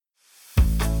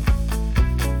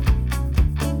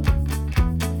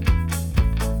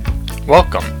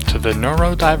Welcome to the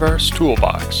Neurodiverse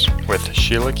Toolbox with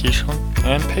Sheila Kieshlin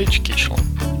and Paige Kieshlin.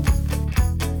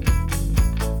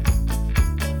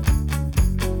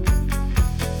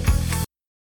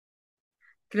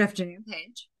 Good afternoon,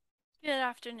 Paige. Good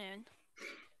afternoon.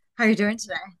 How are you doing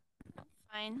today?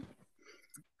 Fine.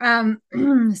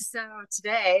 So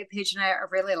today, Paige and I are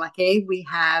really lucky. We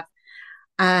have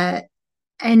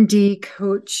ND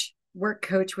coach, work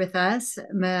coach with us,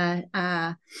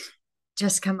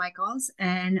 Jessica Michaels.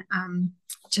 And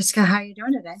Jessica, how are you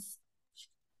doing today? It's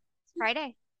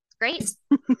Friday. Great.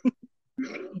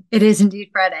 It is indeed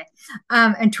Friday.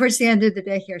 And towards the end of the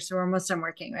day here, so we're almost done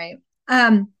working, right?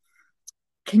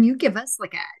 Can you give us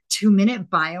like a 2-minute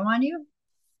bio on you?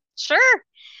 Sure.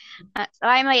 So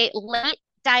I'm a late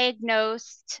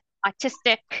diagnosed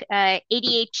autistic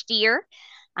ADHDer.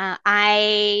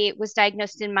 I was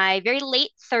diagnosed in my very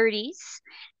late 30s,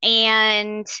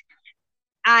 and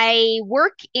I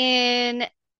work in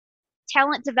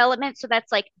talent development. So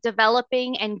that's like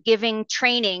developing and giving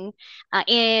training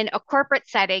in a corporate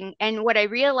setting. And what I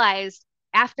realized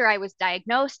after I was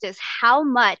diagnosed is how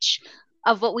much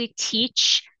of what we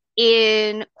teach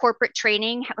in corporate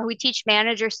training, how we teach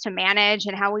managers to manage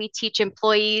and how we teach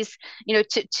employees,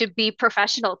 to be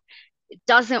professional,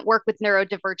 doesn't work with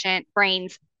neurodivergent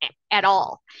brains at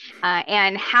all.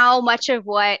 And how much of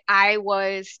what I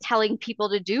was telling people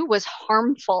to do was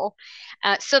harmful.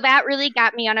 So that really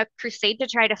got me on a crusade to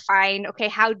try to find, okay,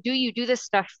 how do you do this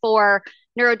stuff for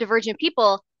neurodivergent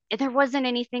people? And there wasn't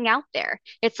anything out there.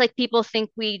 It's like people think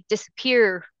we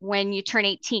disappear when you turn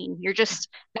 18. You're just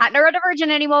not neurodivergent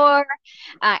anymore.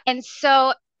 And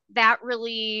so that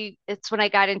really, it's when I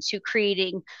got into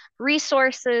creating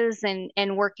resources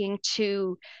and working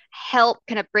to help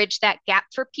kind of bridge that gap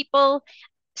for people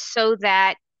so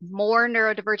that more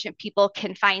neurodivergent people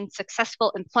can find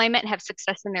successful employment and have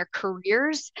success in their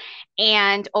careers.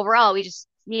 And overall, we just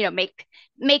make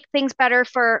things better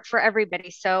for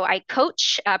everybody. So I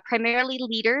coach primarily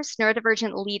leaders,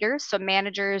 neurodivergent leaders, so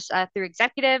managers through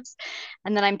executives,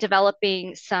 and then I'm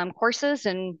developing some courses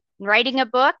and writing a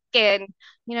book and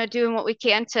doing what we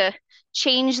can to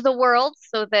change the world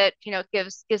so that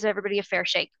gives everybody a fair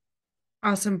shake.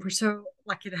 Awesome. We're so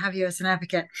lucky to have you as an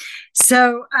advocate.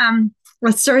 So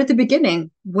let's start at the beginning.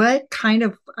 What kind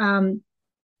of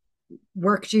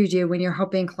work do you do when you're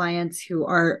helping clients who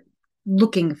are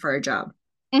looking for a job?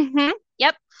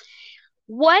 Yep.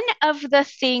 One of the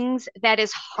things that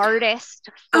is hardest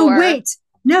Oh, wait.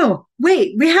 No,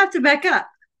 wait. We have to back up.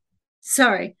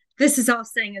 Sorry. This is all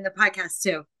staying in the podcast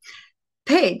too.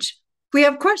 Paige, we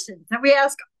have questions that we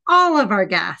ask all of our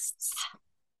guests.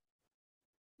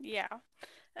 Yeah.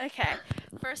 Okay.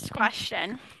 First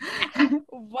question.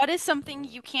 What is something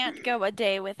you can't go a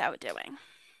day without doing?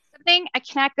 Something I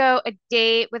cannot go a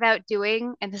day without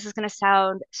doing, and this is going to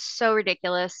sound so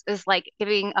ridiculous, is like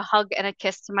giving a hug and a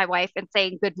kiss to my wife and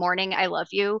saying, "Good morning, I love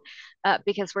you,"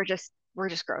 because we're just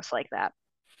gross like that.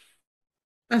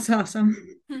 That's awesome.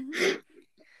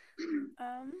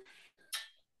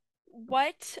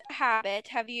 What habit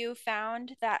have you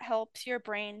found that helps your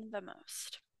brain the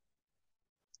most?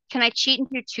 Can I cheat and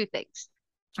do two things?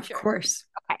 Of course.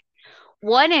 Okay.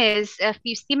 One is, if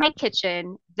you see my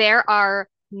kitchen, there are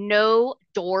no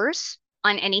doors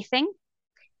on anything.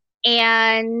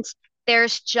 And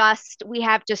we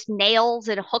have just nails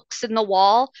and hooks in the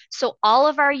wall. So all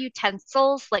of our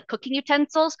utensils, like cooking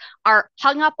utensils, are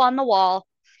hung up on the wall.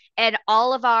 And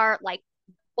all of our like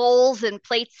bowls and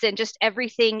plates and just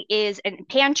everything is in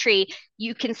pantry.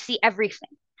 You can see everything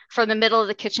from the middle of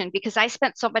the kitchen because I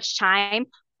spent so much time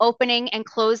opening and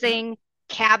closing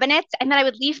cabinets, and then I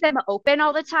would leave them open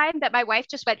all the time that my wife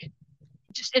just went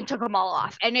and took them all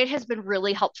off, and it has been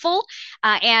really helpful.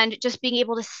 And just being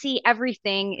able to see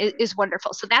everything is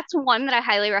wonderful. So that's one that I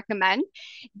highly recommend.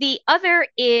 The other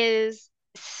is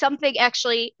something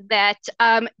actually that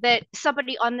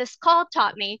somebody on this call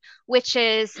taught me, which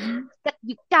is that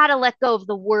you gotta let go of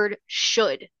the word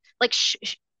should. Like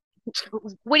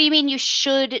what do you mean you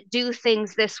should do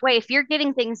things this way? If you're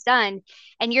getting things done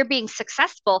and you're being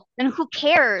successful, then who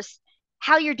cares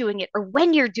how you're doing it or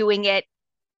when you're doing it?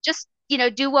 Just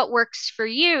do what works for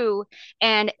you.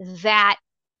 And that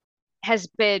has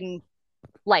been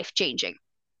life-changing.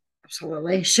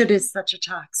 Absolutely. Should is such a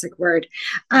toxic word.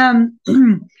 I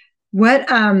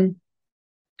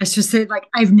should say, like,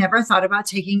 I've never thought about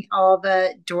taking all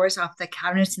the doors off the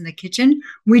cabinets in the kitchen.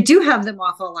 We do have them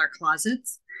off all our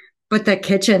closets, but the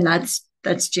kitchen,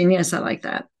 that's genius. I like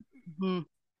that. Mm-hmm.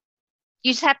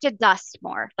 You just have to dust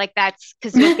more. Like that's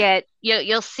because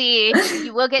you'll see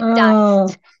you will get Oh,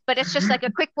 dust, but it's just like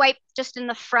a quick wipe just in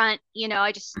the front.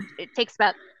 It takes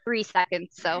about 3 seconds.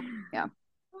 So yeah.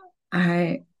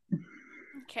 I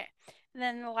Okay. And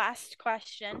then the last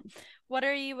question. What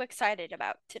are you excited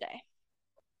about today?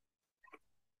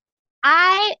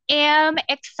 I am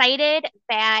excited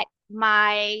that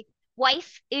my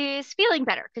wife is feeling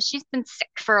better because she's been sick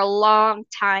for a long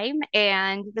time.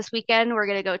 And this weekend, we're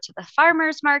going to go to the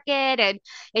farmer's market. And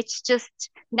it's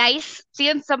just nice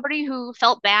seeing somebody who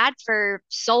felt bad for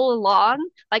so long,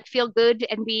 like feel good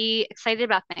and be excited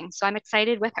about things. So I'm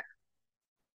excited with her.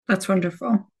 That's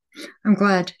wonderful. I'm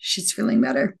glad she's feeling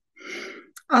better.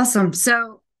 Awesome.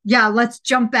 So, yeah, let's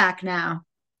jump back now.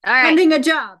 All right. Finding a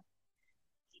job.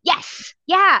 Yes.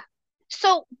 Yeah.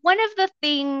 So one of the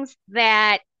things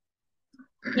that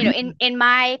in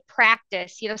my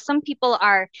practice, some people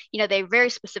are, they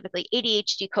very specifically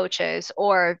ADHD coaches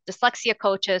or dyslexia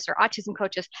coaches or autism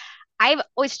coaches. I've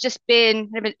always just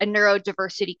been a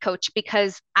neurodiversity coach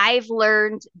because I've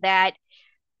learned that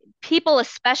people,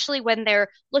 especially when they're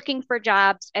looking for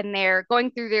jobs and they're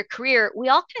going through their career, we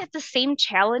all can have the same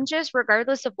challenges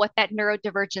regardless of what that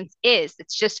neurodivergence is.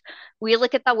 It's just we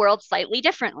look at the world slightly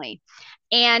differently.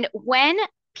 And when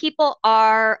people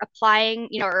are applying,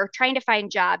 or trying to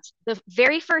find jobs, the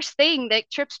very first thing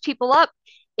that trips people up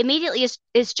immediately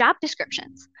is job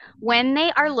descriptions. When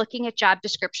they are looking at job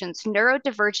descriptions,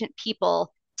 neurodivergent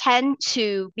people tend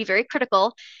to be very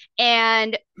critical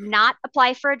and not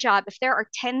apply for a job if there are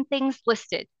 10 things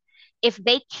listed. If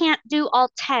they can't do all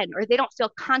 10 or they don't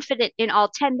feel confident in all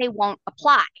 10, they won't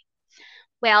apply.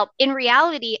 Well, in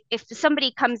reality, if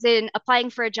somebody comes in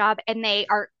applying for a job and they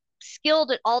are skilled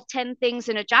at all 10 things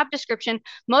in a job description,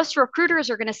 most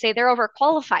recruiters are going to say they're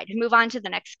overqualified and move on to the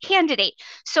next candidate.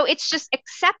 So it's just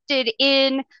accepted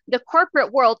in the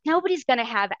corporate world. Nobody's going to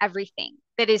have everything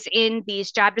that is in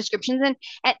these job descriptions. And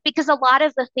because a lot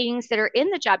of the things that are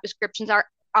in the job descriptions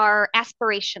are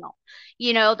aspirational.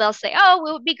 They'll say, oh,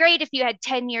 it would be great if you had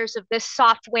 10 years of this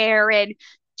software and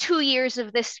 2 years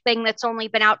of this thing that's only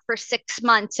been out for 6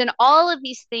 months, and all of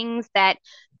these things that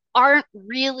aren't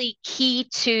really key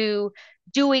to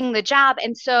doing the job.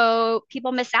 And so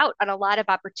people miss out on a lot of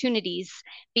opportunities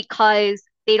because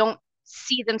they don't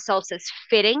see themselves as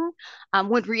fitting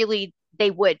when really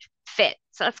they would fit.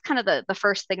 So that's kind of the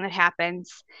first thing that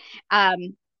happens.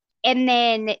 And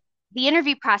then the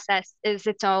interview process is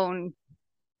its own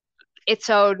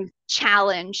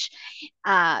challenge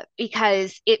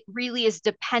because it really is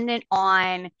dependent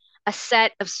on a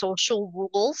set of social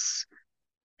rules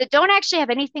that don't actually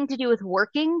have anything to do with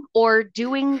working or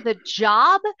doing the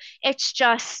job. It's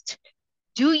just,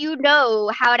 do you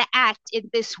know how to act in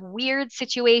this weird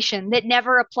situation that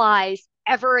never applies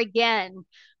ever again?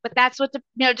 But that's what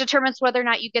determines whether or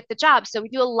not you get the job. So we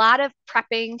do a lot of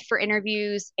prepping for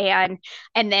interviews and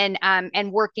then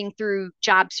working through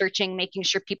job searching, making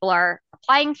sure people are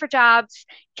applying for jobs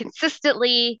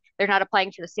consistently. They're not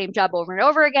applying for the same job over and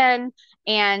over again.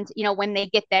 And when they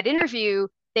get that interview,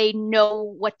 they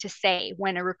know what to say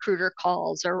when a recruiter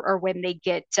calls or when they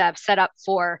get set up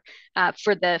for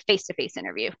the face-to-face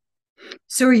interview.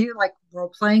 So are you like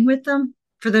role playing with them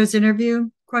for those interview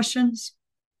questions?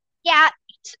 Yeah,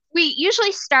 we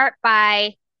usually start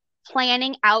by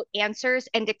planning out answers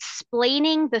and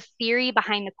explaining the theory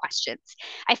behind the questions.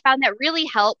 I found that really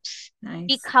helps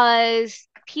because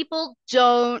people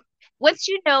don't, once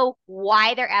you know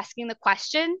why they're asking the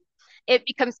question, it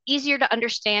becomes easier to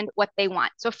understand what they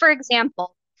want. So for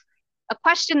example, a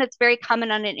question that's very common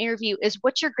on an interview is,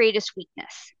 what's your greatest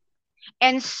weakness?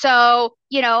 And so,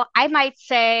 I might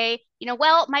say,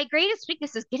 well, my greatest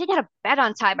weakness is getting out of bed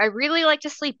on time. I really like to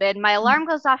sleep in. My alarm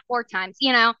goes off 4 times,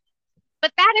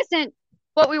 but that isn't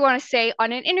what we want to say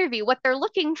on an interview. What they're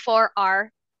looking for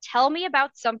are, tell me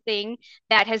about something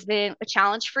that has been a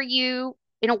challenge for you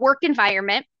in a work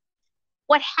environment,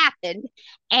 what happened,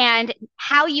 and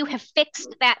how you have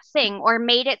fixed that thing or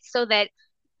made it so that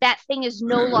that thing is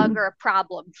no longer a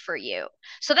problem for you.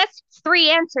 So that's 3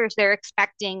 answers they're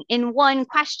expecting in one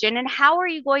question. And how are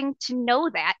you going to know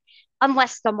that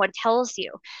unless someone tells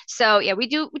you? So yeah, we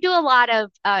do a lot of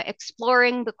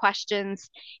exploring the questions.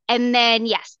 And then,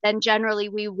 then generally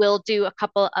we will do a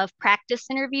couple of practice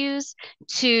interviews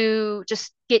to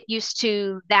just get used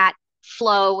to that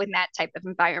flow in that type of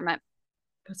environment.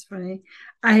 That's funny.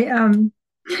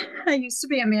 I used to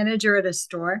be a manager at a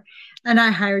store, and I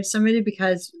hired somebody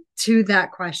because to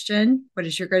that question, what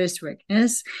is your greatest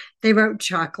weakness? They wrote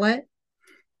chocolate.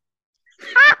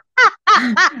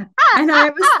 And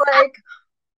I was like,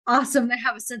 awesome, they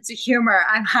have a sense of humor.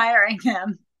 I'm hiring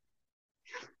him.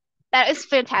 That is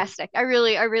fantastic. I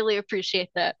really appreciate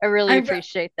that. I really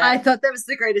appreciate I that. thought that was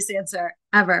the greatest answer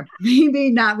ever.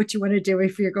 Maybe not what you want to do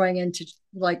if you're going into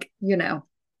like,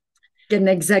 get an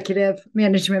executive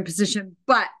management position,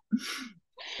 but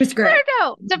it's I great. don't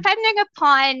know. Depending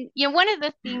upon, one of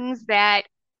the things that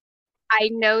I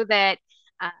know that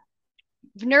uh,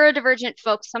 neurodivergent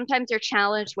folks sometimes are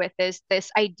challenged with is this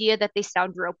idea that they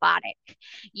sound robotic,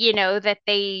 that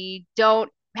they don't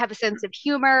have a sense of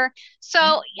humor.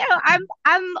 So, I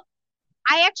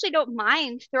actually don't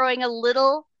mind throwing a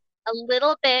little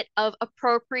bit of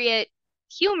appropriate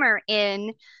humor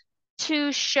in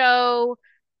to show,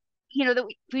 that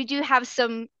we do have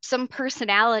some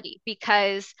personality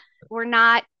because we're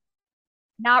not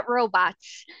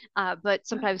robots, but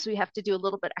sometimes we have to do a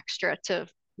little bit extra to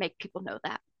make people know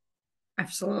that.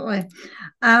 Absolutely.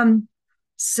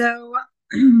 So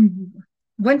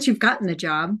once you've gotten the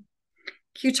job,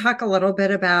 can you talk a little bit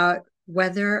about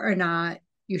whether or not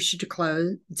you should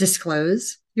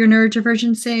disclose your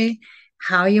neurodivergency,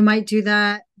 how you might do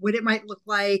that, what it might look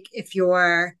like if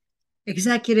you're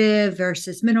executive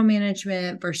versus middle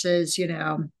management versus,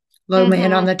 low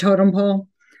man on Mm-hmm. the totem pole?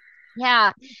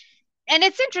 Yeah. And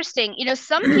it's interesting,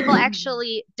 some people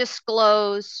actually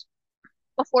disclose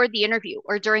before the interview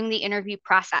or during the interview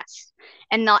process,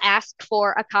 and they'll ask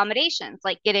for accommodations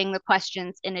like getting the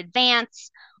questions in advance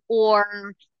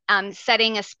or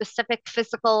setting a specific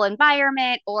physical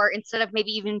environment, or instead of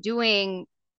maybe even doing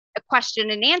a question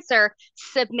and answer,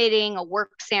 submitting a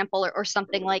work sample or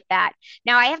something like that.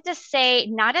 Now, I have to say,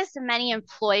 not as many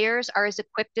employers are as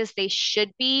equipped as they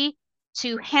should be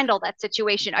to handle that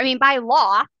situation. I mean, by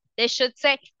law, they should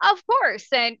say, of course,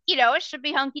 and it should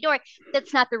be hunky dory.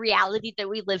 That's not the reality that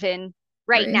we live in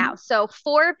right Right. now. So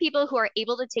for people who are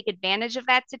able to take advantage of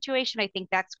that situation, I think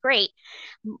that's great.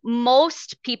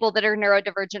 Most people that are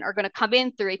neurodivergent are going to come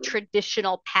in through a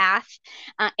traditional path,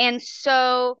 and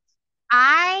so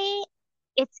I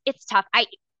it's tough.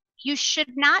 You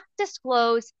should not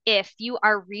disclose if you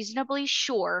are reasonably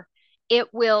sure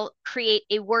it will create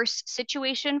a worse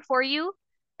situation for you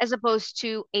as opposed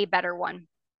to a better one.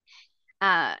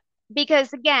 Uh,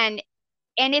 because again,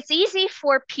 and it's easy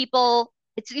for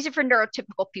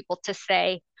neurotypical people to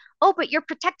say, oh, but you're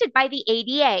protected by the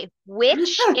ADA,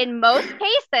 which in most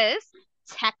cases,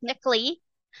 technically,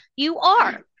 you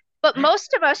are. But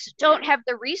most of us don't have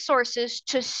the resources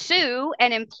to sue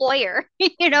an employer,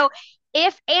 and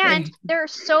Right. there are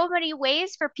so many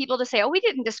ways for people to say, oh, we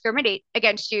didn't discriminate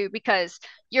against you because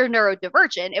you're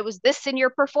neurodivergent. It was this in your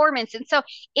performance. And so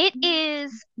it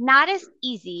is not as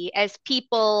easy as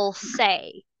people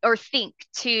say or think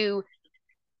to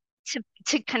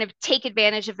kind of take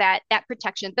advantage of that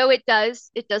protection, though it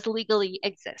does legally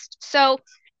exist. So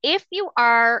if you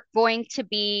are going to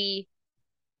be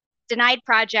denied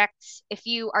projects, if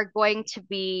you are going to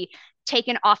be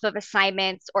taken off of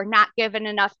assignments or not given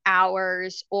enough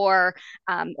hours or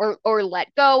let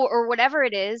go or whatever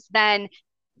it is, then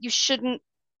you shouldn't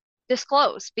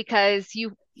disclose because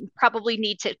you probably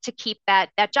need to keep that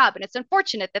job. And it's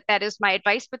unfortunate that that is my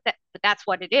advice, but that's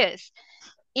what it is.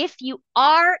 If you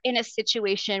are in a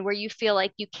situation where you feel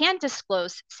like you can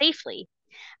disclose safely,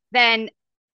 then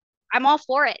I'm all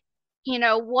for it.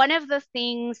 One of the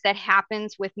things that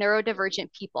happens with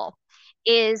neurodivergent people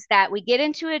is that we get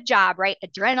into a job, right?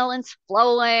 Adrenaline's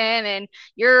flowing and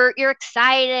you're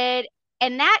excited.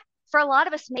 And that for a lot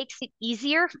of us makes it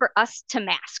easier for us to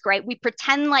mask, right? We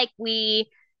pretend like we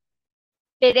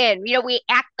fit in, we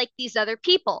act like these other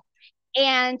people.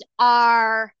 And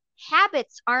our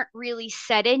habits aren't really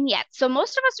set in yet. So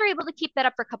most of us are able to keep that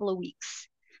up for a couple of weeks,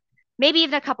 maybe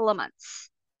even a couple of months.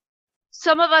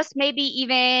 Some of us maybe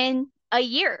even a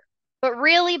year. But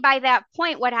really by that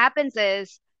point, what happens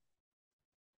is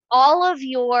all of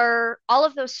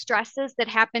those stresses that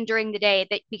happen during the day,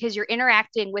 that because you're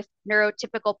interacting with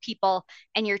neurotypical people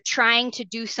and you're trying to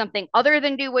do something other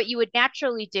than do what you would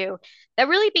naturally do, that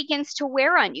really begins to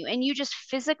wear on you, and you just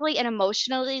physically and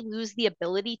emotionally lose the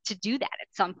ability to do that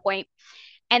at some point.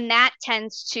 And that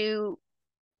tends to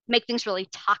make things really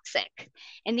toxic.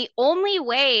 And the only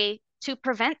way to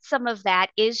prevent some of that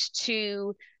is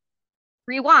to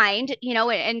rewind,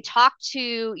 and talk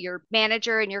to your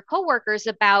manager and your coworkers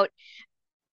about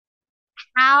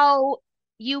how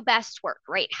you best work,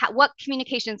 right? What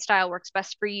communication style works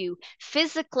best for you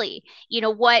physically,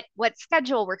 what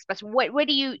schedule works best, what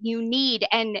do you need?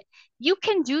 And you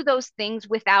can do those things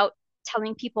without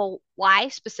telling people why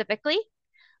specifically,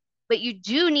 but you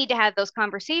do need to have those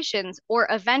conversations, or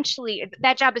eventually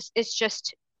that job is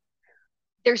just,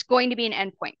 there's going to be an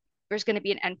endpoint. There's going to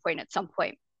be an endpoint at some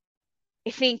point. I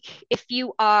think if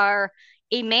you are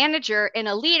a manager and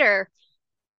a leader,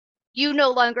 you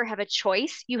no longer have a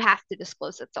choice. You have to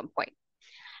disclose at some point.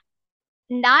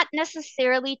 Not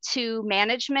necessarily to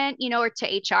management, or to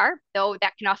HR, though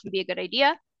that can often be a good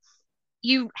idea.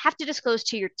 You have to disclose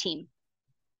to your team.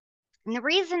 And the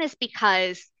reason is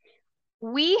because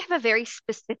we have a very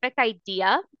specific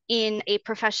idea in a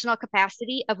professional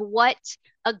capacity of what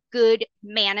a good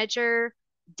manager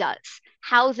does,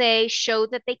 how they show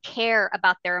that they care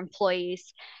about their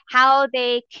employees, how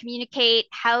they communicate,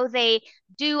 how they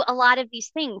do a lot of these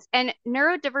things. And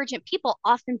neurodivergent people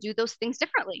often do those things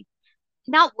differently,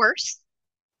 not worse,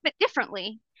 but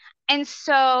differently. And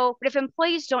so, but if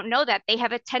employees don't know that, they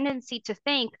have a tendency to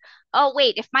think, oh,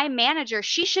 wait, if my manager,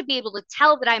 she should be able to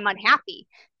tell that I'm unhappy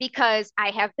because I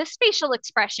have this facial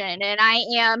expression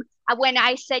and when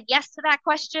I said yes to that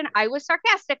question, I was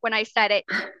sarcastic when I said it,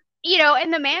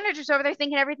 and the manager's over there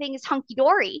thinking everything is hunky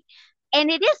dory.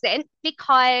 And it isn't,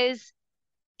 because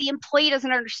the employee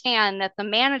doesn't understand that the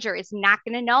manager is not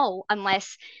going to know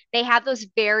unless they have those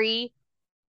very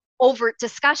overt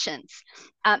discussions.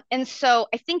 And so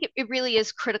I think it really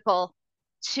is critical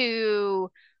to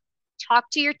talk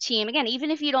to your team again,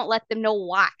 even if you don't let them know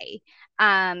why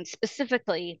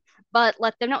specifically, but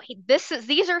let them know, hey,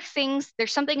 these are things,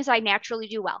 there's some things I naturally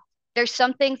do well. There's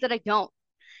some things that I don't.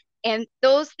 And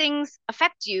those things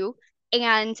affect you.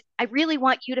 And I really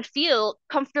want you to feel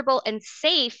comfortable and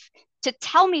safe to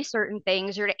tell me certain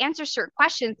things or to answer certain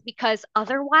questions, because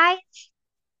otherwise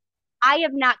I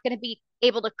am not going to be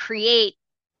able to create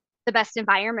the best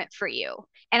environment for you.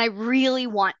 And I really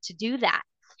want to do that.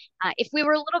 If we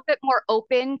were a little bit more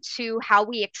open to how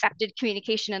we accepted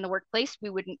communication in the workplace, we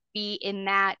wouldn't be in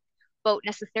that boat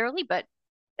necessarily, but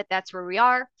that's where we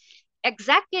are.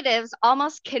 Executives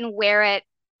almost can wear it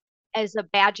as a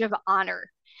badge of honor,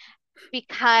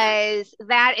 because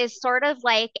that is sort of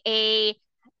like a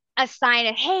sign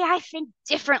of, hey, I think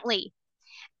differently.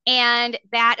 And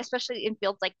that, especially in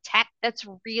fields like tech, that's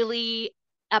really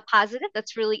a positive.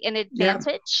 That's really an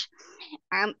advantage.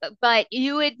 Yeah. But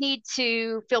you would need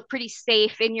to feel pretty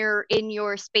safe in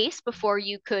your space before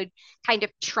you could kind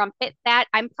of trumpet that.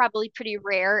 I'm probably pretty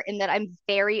rare in that I'm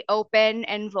very open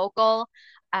and vocal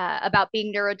about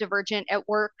being neurodivergent at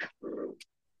work.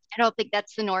 I don't think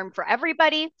that's the norm for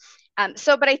everybody.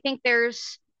 But I think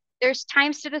there's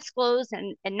times to disclose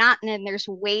and not, and then there's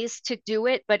ways to do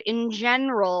it. But in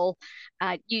general,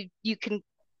 you can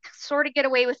sort of get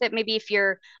away with it maybe if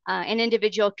you're an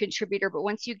individual contributor, but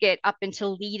once you get up into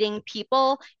leading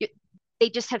people, they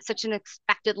just have such an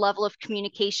expected level of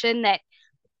communication that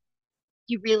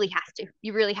you really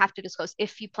have to disclose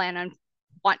if you plan on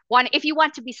if you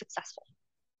want to be successful.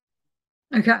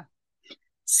 Okay.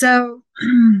 So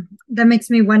that makes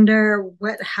me wonder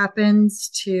what happens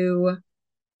to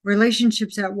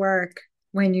relationships at work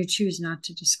when you choose not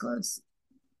to disclose.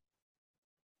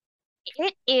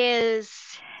 It is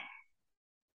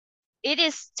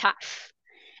tough,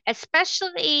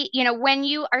 especially, when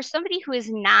you are somebody who is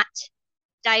not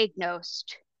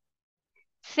diagnosed.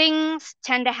 Things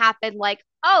tend to happen like,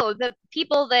 oh, the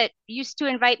people that used to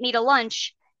invite me to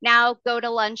lunch now go to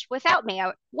lunch without me.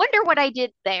 I wonder what I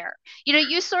did there.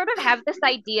 You sort of have this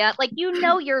idea, like, your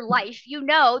life,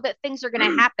 that things are going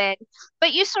to happen,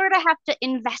 but you sort of have to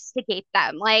investigate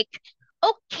them. Like,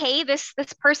 okay, this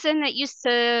person that used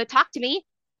to talk to me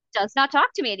does not talk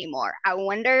to me anymore. I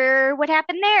wonder what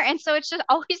happened there. And so it's just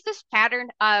always this pattern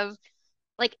of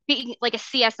like being like a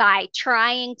CSI,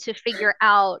 trying to figure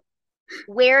out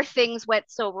where things went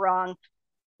so wrong.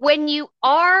 When you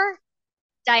are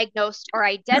diagnosed or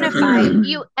identified,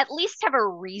 you at least have a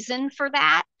reason for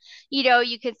that.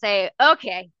 You could say,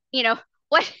 okay,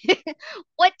 what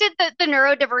what did the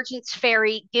neurodivergence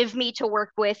fairy give me to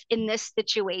work with in this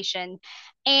situation?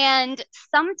 And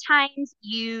sometimes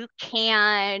you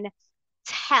can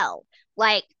tell,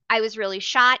 like, I was really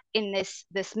shot in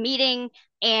this meeting,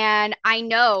 and I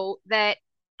know that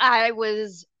I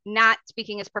was not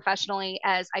speaking as professionally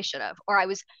as I should have, or I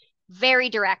was very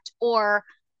direct, or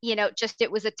just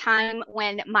it was a time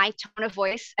when my tone of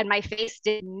voice and my face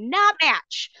did not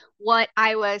match what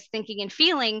I was thinking and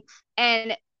feeling.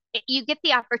 And you get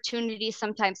the opportunity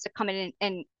sometimes to come in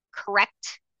and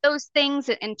correct those things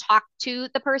and talk to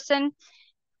the person.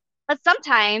 But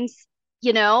sometimes,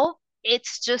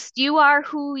 it's just you are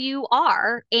who you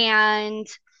are. And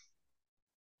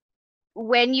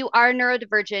when you are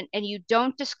neurodivergent and you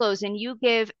don't disclose and you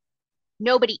give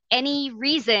nobody any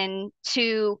reason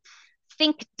to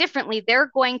think differently,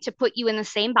 they're going to put you in the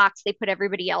same box they put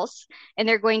everybody else, and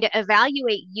they're going to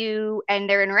evaluate you and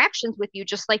their interactions with you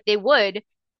just like they would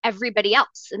everybody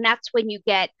else. And that's when you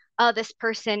get, oh, this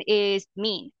person is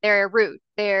mean, they're rude,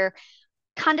 they're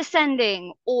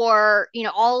condescending or,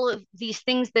 all of these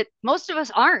things that most of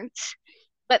us aren't,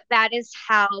 but that is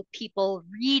how people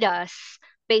read us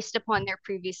based upon their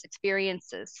previous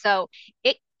experiences. So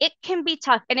it can be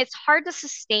tough, and it's hard to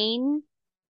sustain.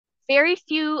 Very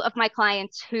few of my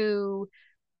clients who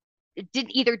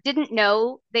didn't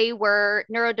know they were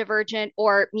neurodivergent,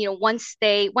 or once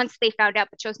they found out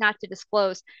but chose not to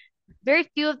disclose, very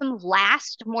few of them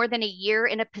last more than a year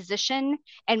in a position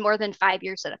and more than 5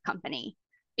 years at a company,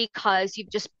 because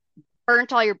you've just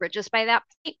burnt all your bridges by that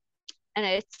point, and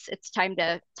it's time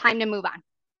to move on.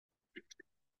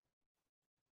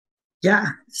 Yeah.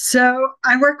 So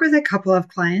I work with a couple of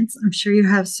clients. I'm sure you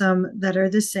have some that are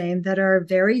the same, that are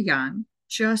very young,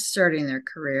 just starting their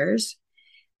careers,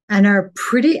 and are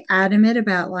pretty adamant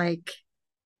about, like,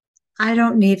 I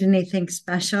don't need anything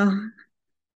special.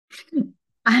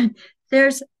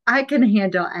 I can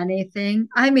handle anything.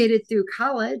 I made it through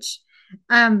college.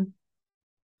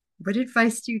 What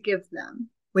advice do you give them?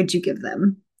 Would you give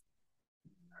them?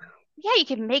 Yeah, you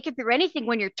can make it through anything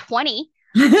when you're 20,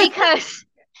 because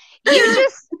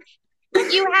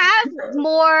you have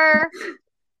more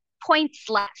points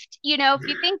left. If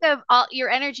you think of all your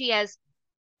energy as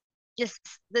just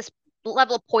this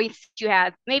level of points you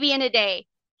have, maybe in a day.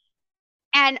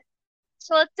 And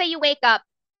so let's say you wake up,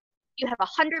 you have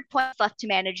 100 points left to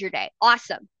manage your day.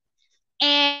 Awesome.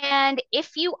 And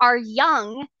if you are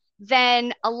young,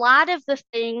 then a lot of the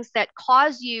things that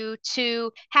cause you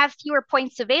to have fewer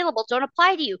points available don't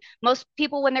apply to you. Most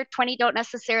people, when they're 20, don't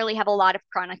necessarily have a lot of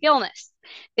chronic illness.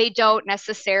 They don't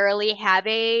necessarily have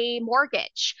a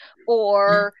mortgage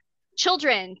or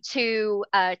children to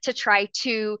try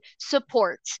to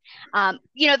support.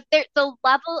 The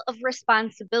level of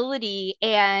responsibility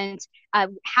and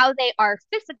how they are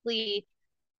physically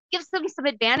gives them some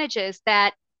advantages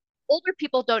that older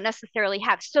people don't necessarily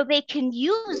have. So they can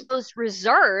use those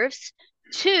reserves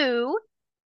to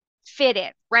fit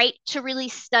in, right? To really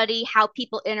study how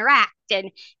people interact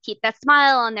and keep that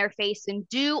smile on their face and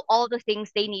do all the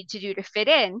things they need to do to fit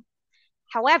in.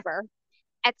 However,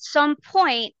 at some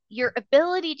point, your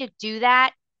ability to do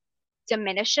that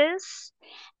diminishes,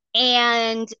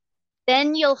 and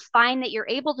then you'll find that you're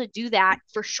able to do that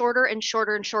for shorter and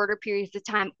shorter and shorter periods of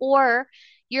time. Or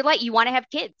you want to have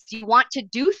kids, you want to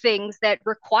do things that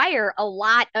require a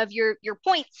lot of your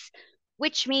points,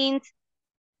 which means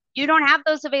you don't have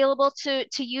those available to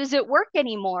use at work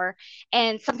anymore.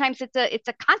 And sometimes it's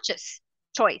a conscious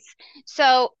choice.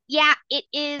 So yeah, it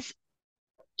is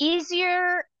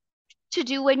easier to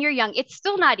do when you're young. It's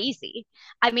still not easy.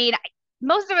 I mean,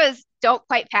 most of us don't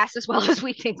quite pass as well as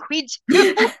we think we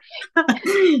do.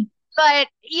 But,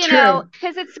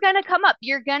 because it's going to come up.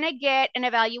 You're going to get an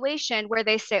evaluation where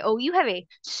they say, oh, you have a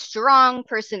strong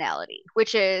personality,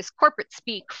 which is corporate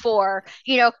speak for,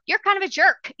 you're kind of a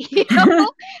jerk,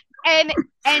 and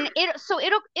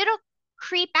it'll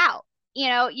creep out,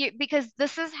 because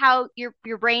this is how your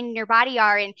brain and your body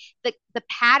are. And the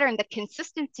pattern, the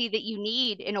consistency that you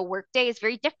need in a work day is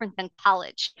very different than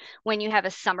college, when you have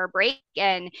a summer break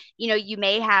and, you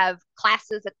may have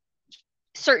classes at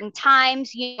certain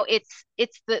times.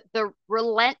 It's the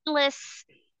relentless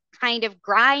kind of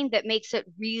grind that makes it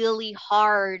really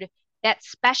hard. That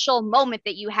special moment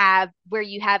that you have where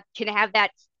you can have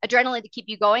that adrenaline to keep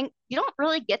you going, you don't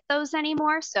really get those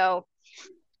anymore. So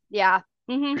yeah.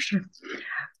 Mm-hmm. Sure.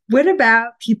 What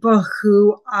about people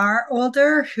who are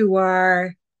older, who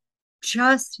are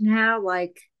just now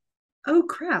like, oh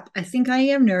crap, I think I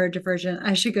am neurodivergent,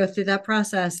 I should go through that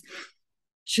process?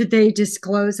 Should they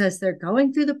disclose as they're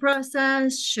going through the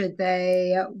process? Should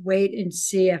they wait and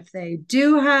see if they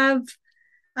do have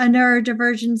a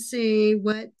neurodivergency?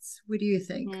 What do you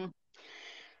think?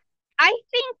 I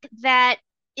think that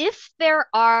if there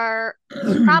are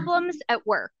problems at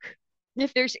work,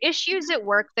 if there's issues at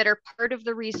work that are part of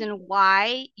the reason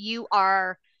why you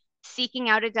are seeking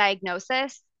out a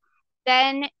diagnosis,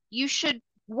 then you should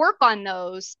work on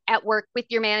those at work with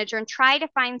your manager and try to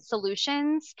find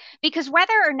solutions. Because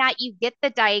whether or not you get the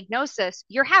diagnosis,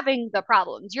 you're having the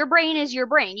problems. Your brain is your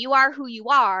brain. You are who you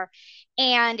are.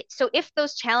 And so if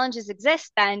those challenges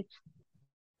exist, then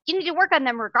you need to work on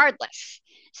them regardless.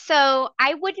 So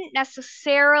I wouldn't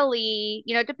necessarily,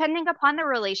 depending upon the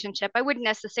relationship, I wouldn't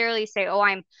necessarily say, oh,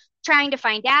 I'm trying to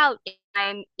find out if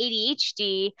I'm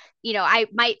ADHD. I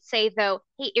might say, though,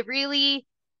 hey, it really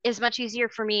is much easier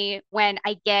for me when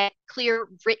I get clear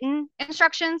written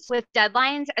instructions with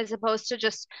deadlines, as opposed to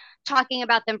just talking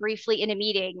about them briefly in a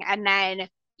meeting and then,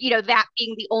 that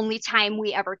being the only time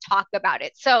we ever talk about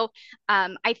it. So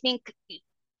I think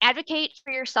advocate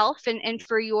for yourself and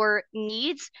for your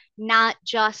needs, not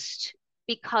just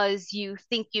because you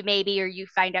think you may be, or you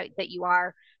find out that you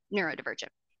are neurodivergent.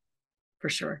 For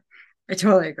sure. I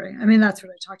totally agree. I mean, that's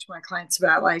what I talk to my clients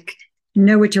about. Like,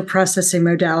 know what your processing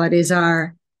modalities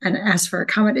are and ask for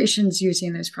accommodations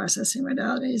using those processing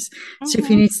modalities. Mm-hmm. So if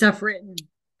you need stuff written,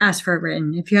 ask for it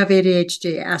written. If you have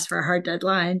ADHD, ask for a hard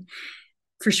deadline.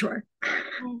 For sure.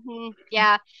 Mm-hmm.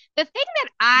 Yeah. The thing that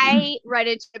I run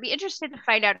into, I'd be interested to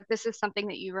find out if this is something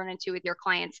that you run into with your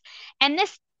clients. And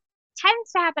this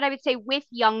tends to happen, I would say, with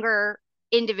younger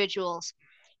individuals,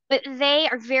 but they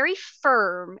are very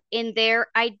firm in their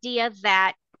idea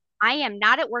that I am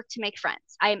not at work to make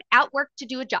friends. I am at work to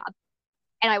do a job,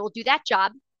 and I will do that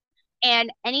job.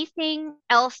 And anything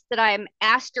else that I'm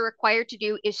asked or required to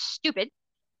do is stupid.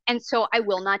 And so I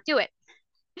will not do it.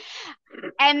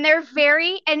 And they're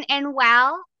very, and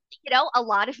while, a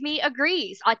lot of me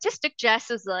agrees, autistic Jess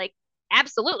is like,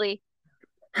 absolutely.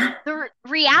 The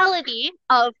reality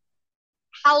of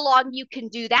how long you can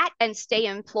do that and stay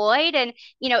employed and,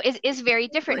 is very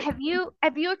different. Have you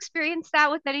experienced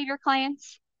that with any of your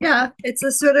clients? Yeah, it's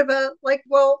a sort of a like,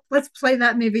 well, let's play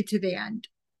that movie to the end.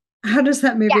 How does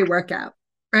that movie work out?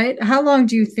 Right? How long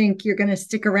do you think you're going to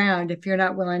stick around if you're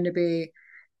not willing to be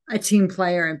a team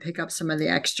player and pick up some of the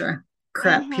extra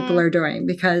crap people are doing?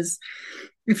 Because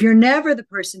if you're never the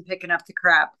person picking up the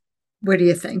crap, what do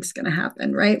you think is going to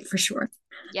happen? Right? For sure.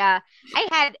 Yeah. I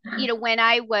had, when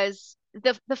I was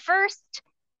the first,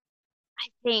 I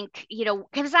think,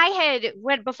 because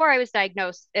before I was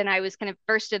diagnosed and I was kind of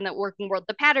first in the working world,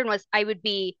 the pattern was I would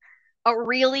be a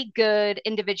really good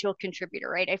individual contributor,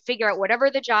 right? I'd figure out whatever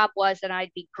the job was and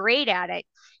I'd be great at it.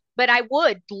 But I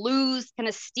would lose kind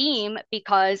of steam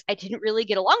because I didn't really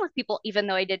get along with people, even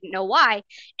though I didn't know why.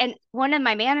 And one of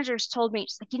my managers told me,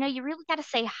 she's like, you really got to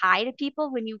say hi to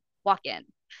people when you walk in.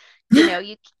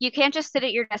 You can't just sit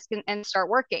at your desk and start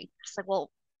working. It's like,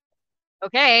 well,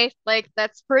 okay, like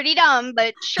that's pretty dumb,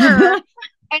 but sure. And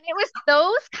it was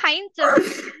those kinds of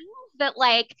things that,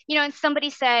 like, and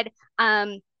somebody said,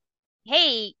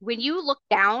 hey, when you look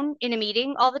down in a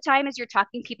meeting all the time as you're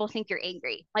talking, people think you're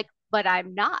angry. Like, but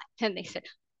I'm not. And they said,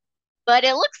 but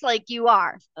it looks like you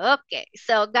are. Okay,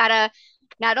 so gotta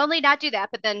not only not do that,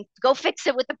 but then go fix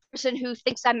it with the person who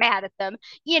thinks I'm mad at them,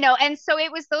 And so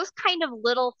it was those kind of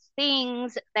little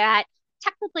things that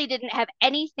technically didn't have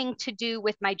anything to do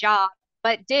with my job,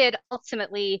 but did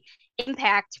ultimately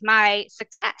impact my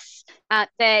success,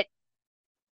 that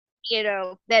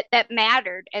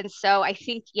mattered. And so I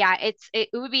think, yeah, it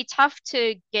would be tough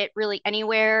to get really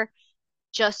anywhere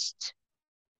just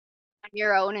on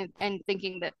your own and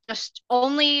thinking that just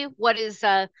only what is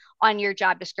on your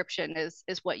job description is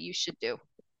what you should do.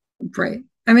 Right.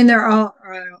 I mean, there are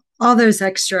all those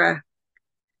extra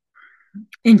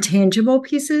intangible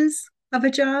pieces of a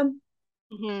job,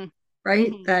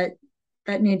 right?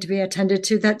 That need to be attended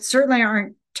to, that certainly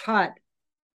aren't taught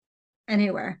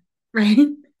anywhere, right?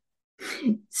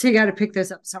 So you got to pick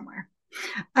those up somewhere.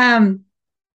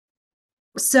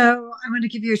 So I'm going to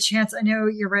give you a chance. I know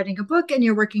you're writing a book and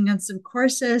you're working on some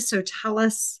courses. So tell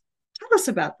us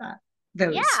about that.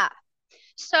 Those. Yeah.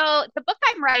 So the book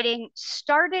I'm writing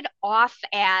started off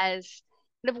as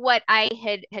kind of what I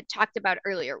had talked about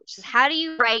earlier, which is how do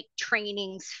you write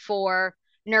trainings for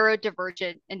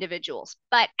neurodivergent individuals?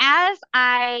 But as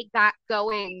I got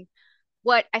going,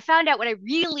 what I found out, what I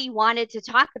really wanted to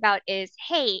talk about is,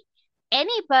 hey,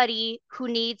 anybody who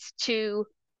needs to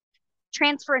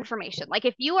transfer information, like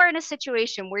if you are in a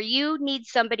situation where you need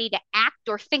somebody to act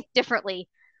or think differently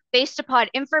based upon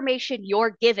information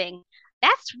you're giving,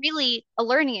 that's really a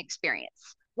learning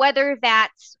experience, whether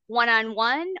that's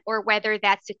one-on-one or whether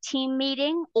that's a team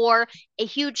meeting or a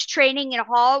huge training in a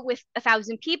hall with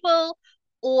 1,000 people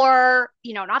or,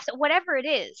 an offset, whatever it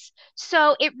is.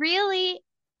 So it really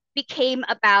became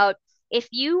about, if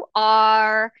you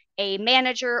are a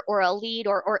manager or a lead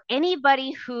or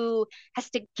anybody who has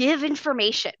to give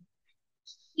information,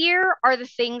 here are the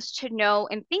things to know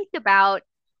and think about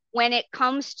when it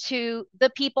comes to the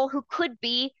people who could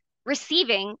be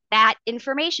receiving that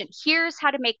information. Here's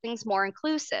how to make things more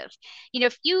inclusive.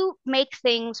 If you make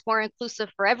things more inclusive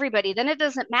for everybody, then it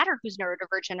doesn't matter who's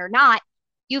neurodivergent or not.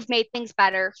 You've made things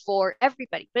better for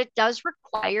everybody, but it does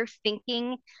require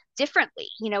thinking differently.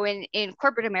 In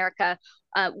corporate America,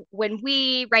 when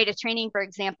we write a training, for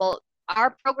example,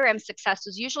 our program success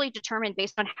is usually determined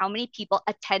based on how many people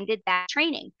attended that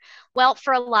training. Well,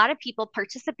 for a lot of people,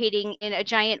 participating in a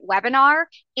giant webinar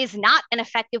is not an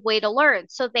effective way to learn.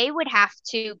 So they would have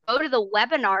to go to the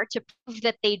webinar to prove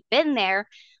that they'd been there,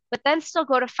 but then still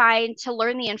go to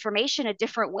learn the information a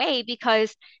different way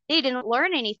because they didn't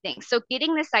learn anything. So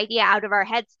getting this idea out of our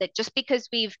heads that just because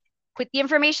we've put the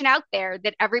information out there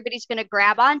that everybody's going to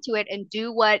grab onto it and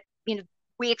do what,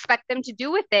 we expect them to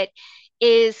do with it,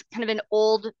 is kind of an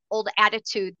old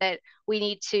attitude that we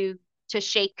need to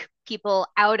shake people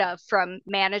out of, from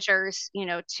managers,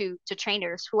 to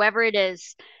trainers, whoever it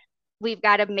is. We've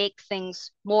got to make things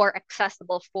more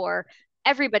accessible for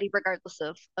everybody, regardless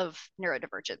of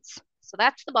neurodivergence. So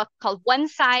that's the book, called One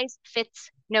Size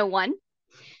Fits No One.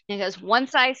 And it goes, one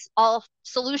size all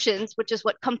solutions, which is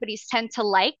what companies tend to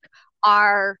like,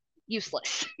 are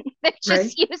useless. They're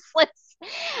just useless.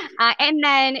 And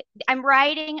then I'm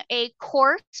writing a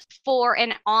course for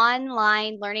an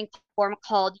online learning platform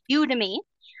called Udemy,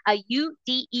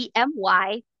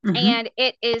 Udemy. And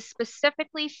it is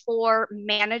specifically for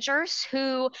managers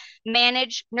who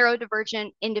manage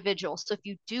neurodivergent individuals. So if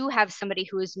you do have somebody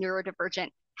who is neurodivergent,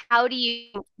 how do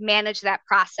you manage that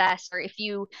process? Or if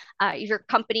your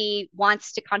company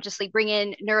wants to consciously bring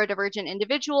in neurodivergent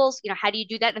individuals, how do you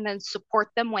do that and then support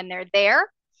them when they're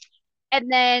there?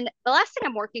 And then the last thing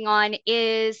I'm working on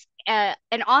is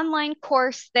an online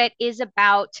course that is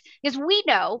about, because we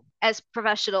know as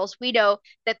professionals, we know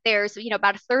that there's,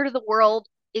 about a third of the world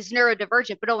is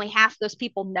neurodivergent, but only half those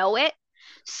people know it.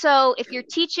 So if you're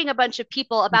teaching a bunch of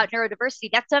people about neurodiversity,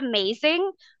 that's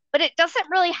amazing, but it doesn't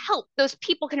really help those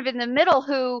people kind of in the middle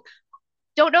who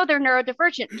don't know they're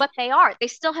neurodivergent, but they are. They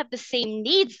still have the same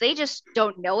needs. They just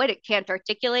don't know it. Can't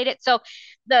articulate it. So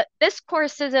this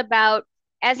course is about,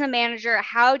 as a manager,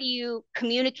 how do you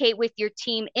communicate with your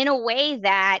team in a way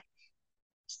that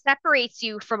separates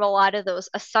you from a lot of those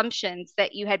assumptions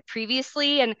that you had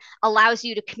previously, and allows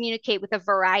you to communicate with a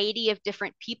variety of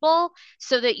different people,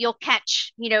 so that you'll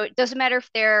catch, it doesn't matter if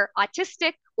they're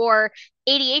autistic or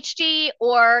ADHD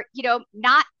or,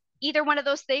 not either one of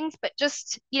those things, but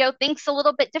just, thinks a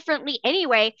little bit differently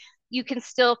anyway, you can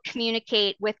still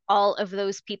communicate with all of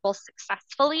those people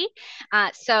successfully.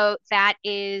 So that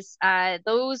is,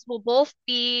 those will both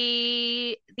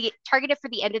be targeted for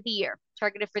the end of the year.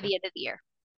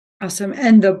 Awesome.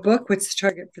 And the book, what's the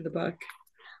target for the book?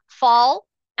 Fall.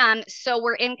 So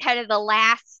we're in kind of the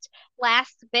last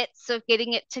bits of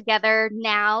getting it together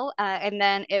now, and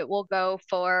then it will go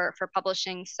for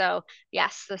publishing. So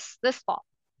yes, this fall.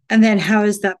 And then how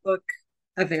is that book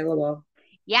available?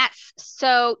 Yes.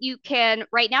 So you can,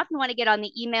 right now, if you want to get on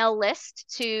the email list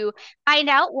to find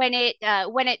out when it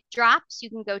drops, you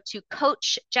can go to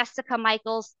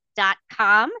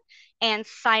coachjessicamichaels.com and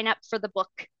sign up for the book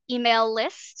email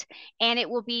list, and it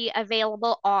will be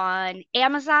available on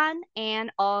Amazon and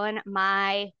on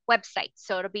my website.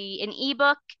 So it'll be an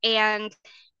ebook and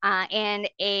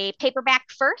a paperback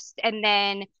first, and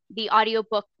then the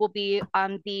audiobook will be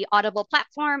on the Audible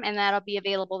platform, and that'll be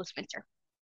available this winter.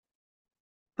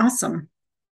 Awesome.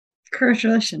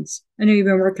 Congratulations. I know you've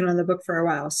been working on the book for a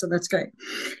while, so that's great.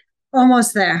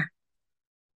 Almost there.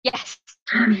 Yes.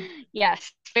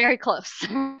 Yes. Very close.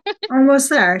 Almost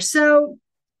there. So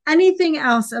anything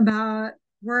else about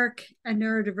work and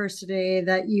neurodiversity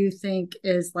that you think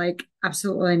is like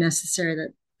absolutely necessary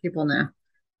that people know?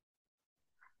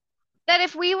 That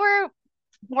if we were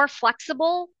more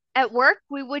flexible at work,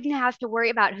 we wouldn't have to worry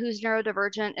about who's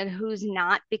neurodivergent and who's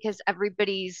not, because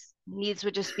everybody's needs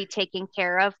would just be taken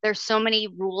care of. There's so many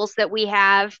rules that we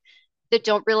have that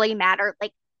don't really matter.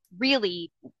 Like,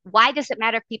 really, why does it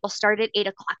matter if people start at 8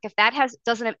 o'clock? If that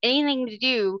doesn't have anything to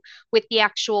do with the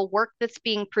actual work that's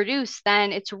being produced,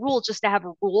 then it's a rule just to have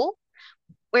a rule.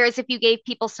 Whereas if you gave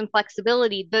people some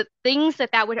flexibility, the things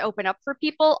that would open up for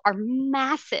people are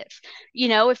massive.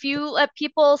 If you let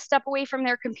people step away from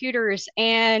their computers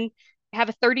and have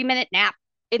a 30-minute nap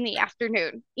in the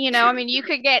afternoon, you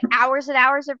could get hours and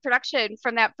hours of production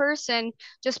from that person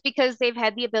just because they've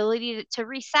had the ability to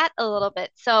reset a little bit.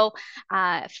 So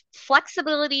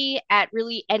flexibility at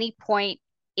really any point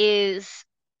is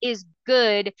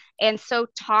good. And so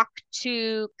talk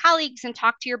to colleagues and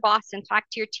talk to your boss and talk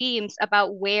to your teams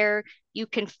about where you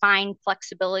can find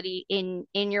flexibility in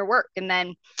your work, and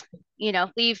then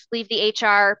leave the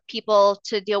HR people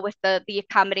to deal with the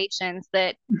accommodations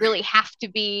that really have to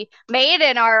be made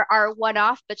and are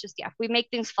one-off. But just, if we make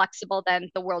things flexible, then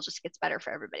the world just gets better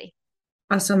for everybody.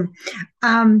 Awesome.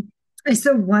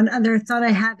 So one other thought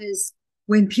I have is,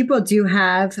 when people do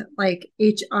have like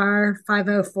HR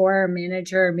 504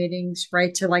 manager meetings,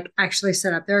 right, to like actually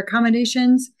set up their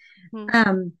accommodations,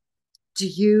 do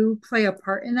you play a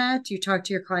part in that? Do you talk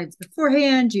to your clients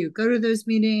beforehand? Do you go to those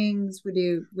meetings? What do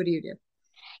you do?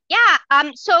 Yeah.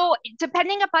 So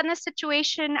depending upon the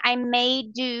situation, I may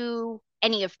do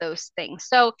any of those things.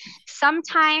 So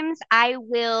sometimes I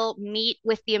will meet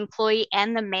with the employee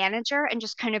and the manager and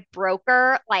just kind of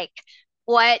broker, like,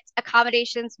 what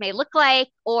accommodations may look like,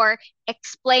 or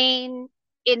explain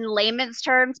in layman's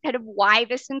terms kind of why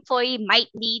this employee might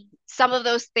need some of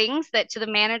those things that to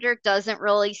the manager doesn't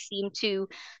really seem to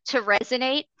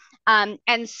resonate.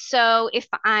 And so if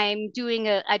I'm doing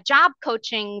a job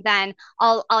coaching, then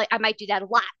I might do that a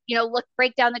lot.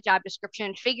 Break down the job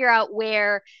description, figure out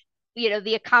where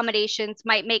the accommodations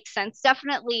might make sense.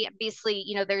 Definitely, obviously,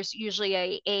 there's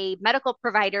usually a medical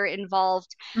provider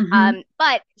involved,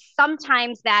 but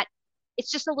sometimes that it's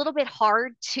just a little bit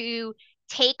hard to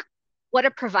take what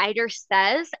a provider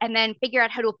says and then figure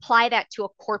out how to apply that to a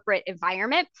corporate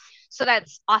environment. So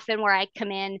that's often where I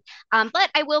come in. But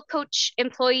I will coach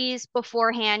employees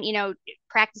beforehand,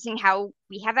 practicing how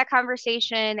we have that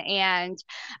conversation, and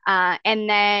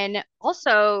then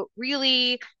also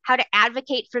really how to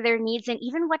advocate for their needs and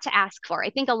even what to ask for. I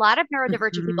think a lot of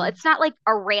neurodivergent people, it's not like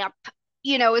a ramp,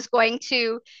 is going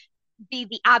to be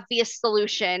the obvious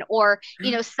solution, or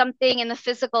something in the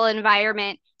physical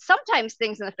environment. Sometimes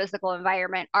things in the physical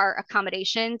environment are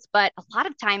accommodations, but a lot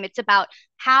of time it's about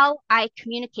how I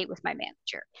communicate with my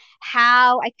manager,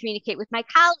 how I communicate with my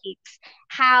colleagues,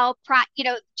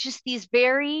 just these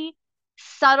very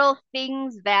subtle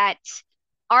things that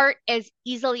aren't as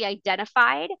easily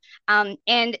identified.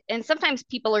 And sometimes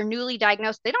people are newly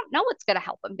diagnosed. They don't know what's going to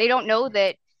help them. They don't know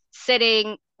that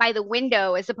sitting by the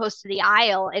window as opposed to the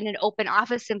aisle in an open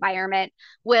office environment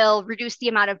will reduce the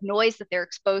amount of noise that they're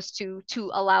exposed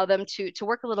to allow them to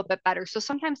work a little bit better. So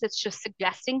sometimes it's just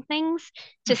suggesting things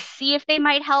to see if they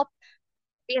might help,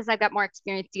 because I've got more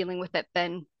experience dealing with it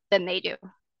than they do.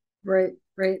 Right.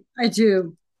 I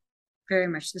do very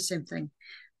much the same thing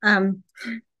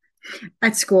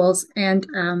at schools and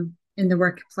in the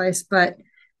workplace, but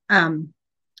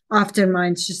often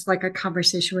mine's just like a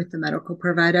conversation with the medical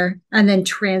provider and then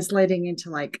translating into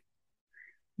like,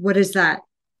 what does that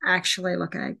actually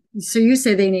look like? So you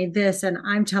say they need this, and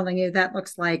I'm telling you that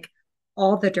looks like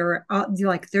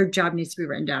like their job needs to be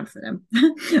written down for them,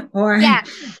 or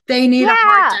they need a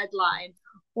hard deadline,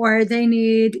 or they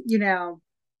need,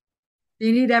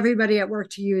 they need everybody at work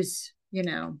to use,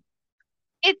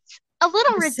 it's a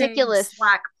little ridiculous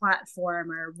Slack platform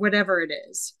or whatever it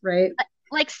is, right?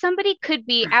 Like somebody could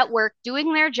be at work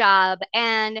doing their job,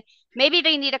 and maybe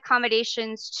they need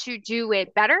accommodations to do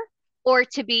it better or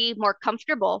to be more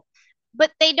comfortable, but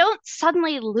they don't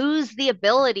suddenly lose the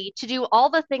ability to do all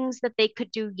the things that they could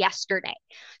do yesterday.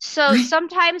 So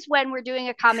sometimes when we're doing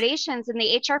accommodations and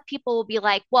the HR people will be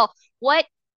like, well, what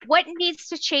needs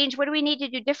to change? What do we need to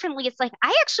do differently? It's like,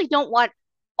 I actually don't want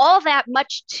all that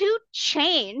much to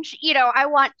change. I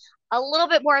want a little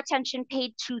bit more attention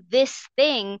paid to this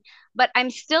thing, but I'm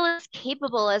still as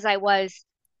capable as I was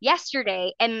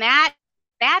yesterday. And that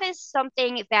is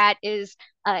something that is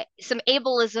some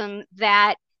ableism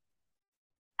that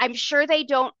I'm sure they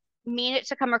don't mean it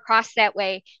to come across that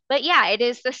way. But yeah, it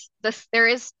is this there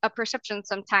is a perception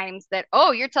sometimes that,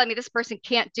 oh, you're telling me this person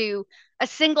can't do a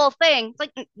single thing. It's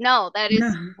like, no, that is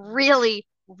really,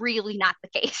 really not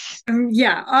the case.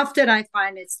 Often I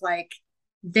find it's like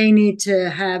they need to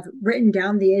have written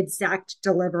down the exact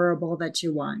deliverable that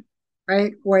you want,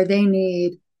 right? Or they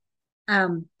need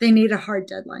a hard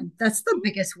deadline. That's the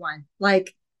biggest one.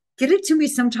 Like, get it to me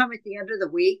sometime at the end of the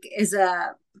week is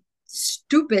a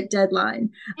stupid deadline.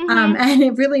 And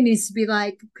it really needs to be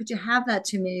like, could you have that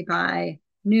to me by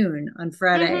noon on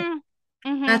Friday?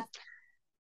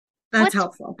 That's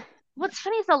helpful. What's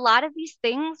funny is a lot of these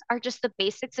things are just the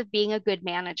basics of being a good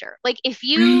manager. Like if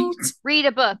you read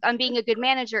a book on being a good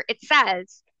manager, it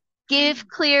says give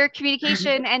clear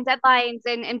communication and deadlines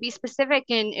and be specific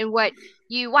in what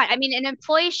you want. I mean, an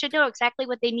employee should know exactly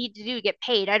what they need to do to get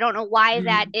paid. I don't know why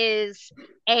that is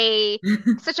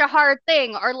such a hard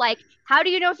thing. Or like, how do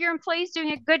you know if your employee is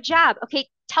doing a good job? Okay,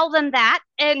 tell them that.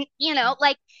 And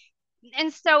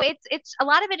and so it's a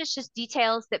lot of it is just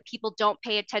details that people don't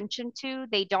pay attention to.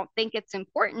 They don't think it's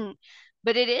important,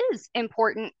 but it is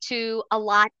important to a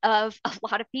lot of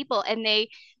people. And they,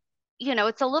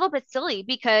 it's a little bit silly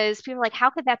because people are like, how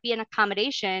could that be an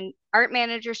accommodation? Aren't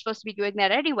managers supposed to be doing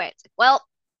that anyway? It's like, well,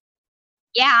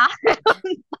 yeah,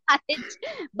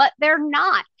 but they're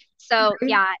not. So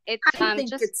yeah, I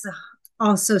think it's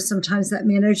also sometimes that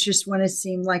managers just want to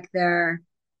seem like they're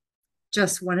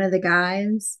just one of the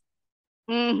guys.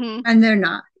 And they're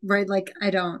not, right? Like I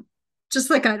don't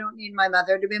need my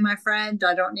mother to be my friend.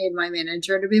 I don't need my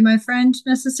manager to be my friend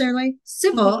necessarily.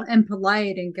 Civil and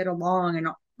polite and get along and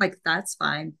like that's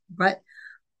fine. But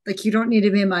like you don't need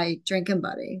to be my drinking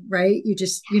buddy, right? You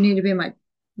need to be my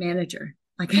manager.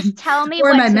 Like just tell me or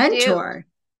what my to mentor.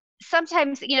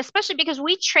 sometimes, especially because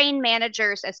we train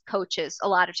managers as coaches a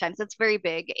lot of times. That's very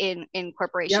big in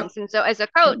corporations. Yep. And so as a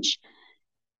coach,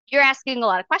 you're asking a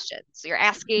lot of questions. You're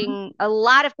asking a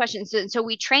lot of questions. And so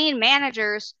we train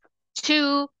managers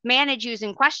to manage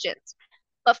using questions.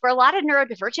 But for a lot of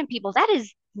neurodivergent people, that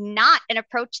is not an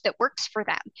approach that works for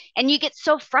them. And you get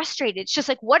so frustrated. It's just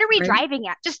like, what are we driving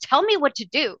at? Just tell me what to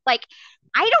do. Like,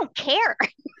 I don't care.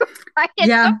 Right? At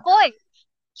some point,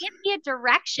 give me a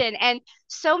direction. And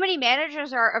so many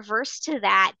managers are averse to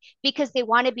that because they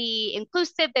want to be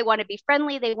inclusive. They want to be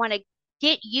friendly. They want to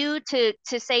get you to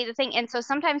say the thing. And so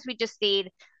sometimes we just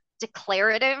need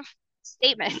declarative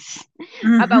statements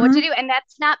about what to do. And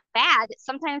that's not bad.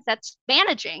 Sometimes that's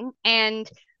managing, and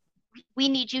we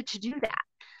need you to do that.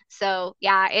 So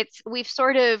yeah, we've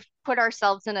sort of put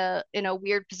ourselves in a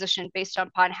weird position based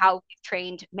upon how we've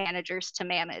trained managers to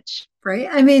manage. Right.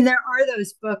 I mean, there are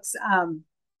those books,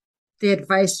 The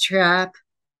Advice Trap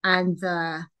and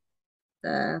the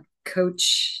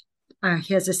Coach.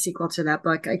 He has a sequel to that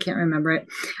book. I can't remember it.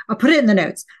 I'll put it in the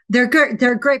notes. They're good.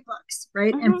 They're great books,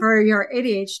 right? And for your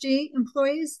ADHD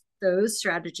employees, those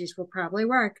strategies will probably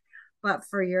work. But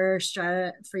for your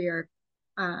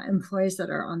employees that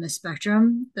are on the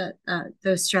spectrum, that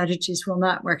those strategies will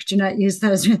not work. Do not use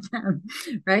those with them,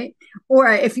 right?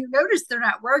 Or if you notice they're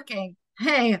not working,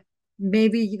 hey,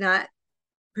 maybe that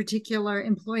particular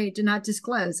employee did not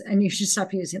disclose, and you should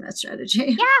stop using that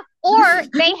strategy. Yeah, or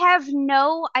they have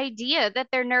no idea that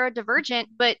they're neurodivergent,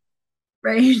 but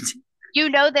right.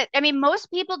 That, I mean,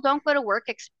 most people don't go to work,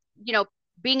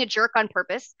 being a jerk on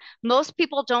purpose. Most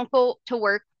people don't go to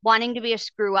work wanting to be a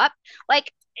screw up. Like,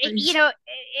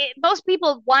 most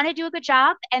people want to do a good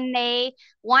job and they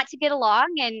want to get along.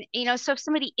 And, so if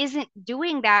somebody isn't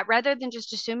doing that, rather than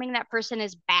just assuming that person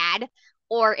is bad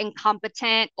or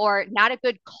incompetent or not a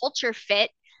good culture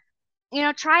fit,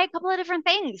 try a couple of different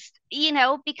things,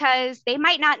 because they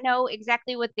might not know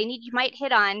exactly what they need. You might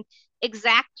hit on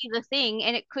exactly the thing,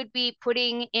 and it could be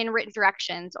putting in written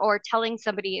directions or telling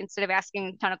somebody instead of asking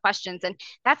a ton of questions. And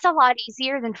that's a lot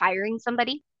easier than firing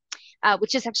somebody,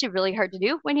 which is actually really hard to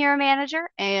do when you're a manager.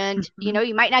 And, you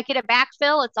might not get a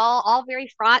backfill. It's all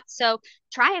very fraught. So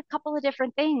try a couple of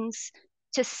different things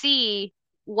to see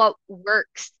what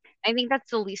works. I think that's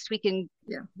the least we can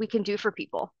do for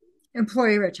people.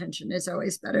 Employee retention is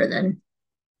always better than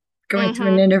going through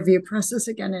an interview process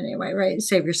again anyway, right?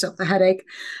 Save yourself the headache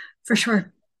for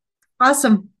sure.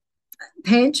 Awesome.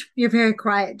 Paige, you're very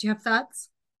quiet. Do you have thoughts?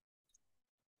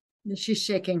 She's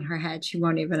shaking her head. She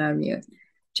won't even unmute.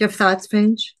 Do you have thoughts,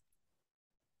 Paige?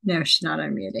 No, she's not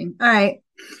unmuting. All right.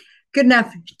 Good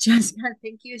enough. Jessica,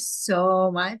 thank you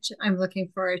so much. I'm looking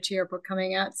forward to your book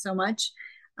coming out so much.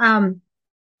 I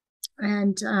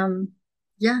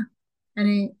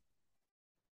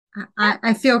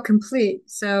feel complete.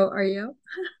 So are you?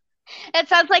 It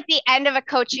sounds like the end of a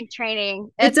coaching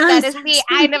training. It does. That is the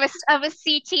end of a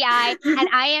CTI, and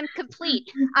I am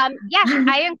complete. Yes,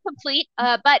 I am complete.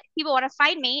 But people want to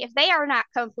find me. If they are not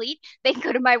complete, they can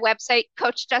go to my website,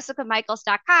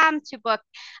 coachjessicamichaels.com, to book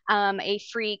a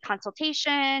free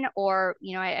consultation, or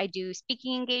I do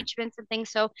speaking engagements and things.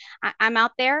 So I'm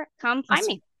out there. Come find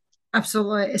me.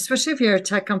 Absolutely. Especially if you're a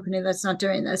tech company that's not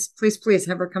doing this, please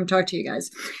have her come talk to you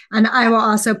guys. And I will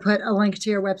also put a link to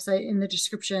your website in the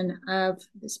description of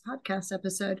this podcast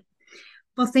episode.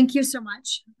 Well, thank you so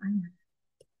much.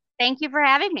 Thank you for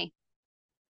having me.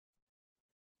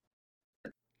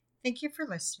 Thank you for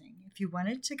listening. If you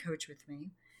wanted to coach with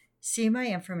me, see my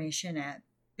information at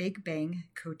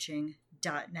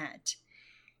bigbangcoaching.net.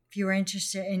 If you are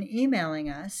interested in emailing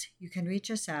us, you can reach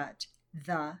us at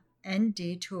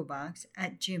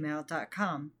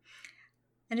ndtoolbox@gmail.com.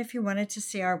 And if you wanted to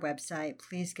see our website,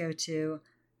 please go to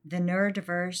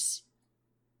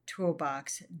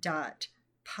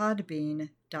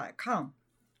theneurodiversetoolbox.podbean.com.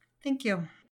 Thank you.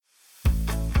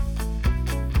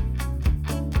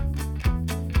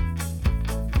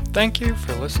 Thank you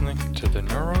for listening to the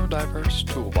Neurodiverse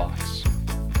Toolbox.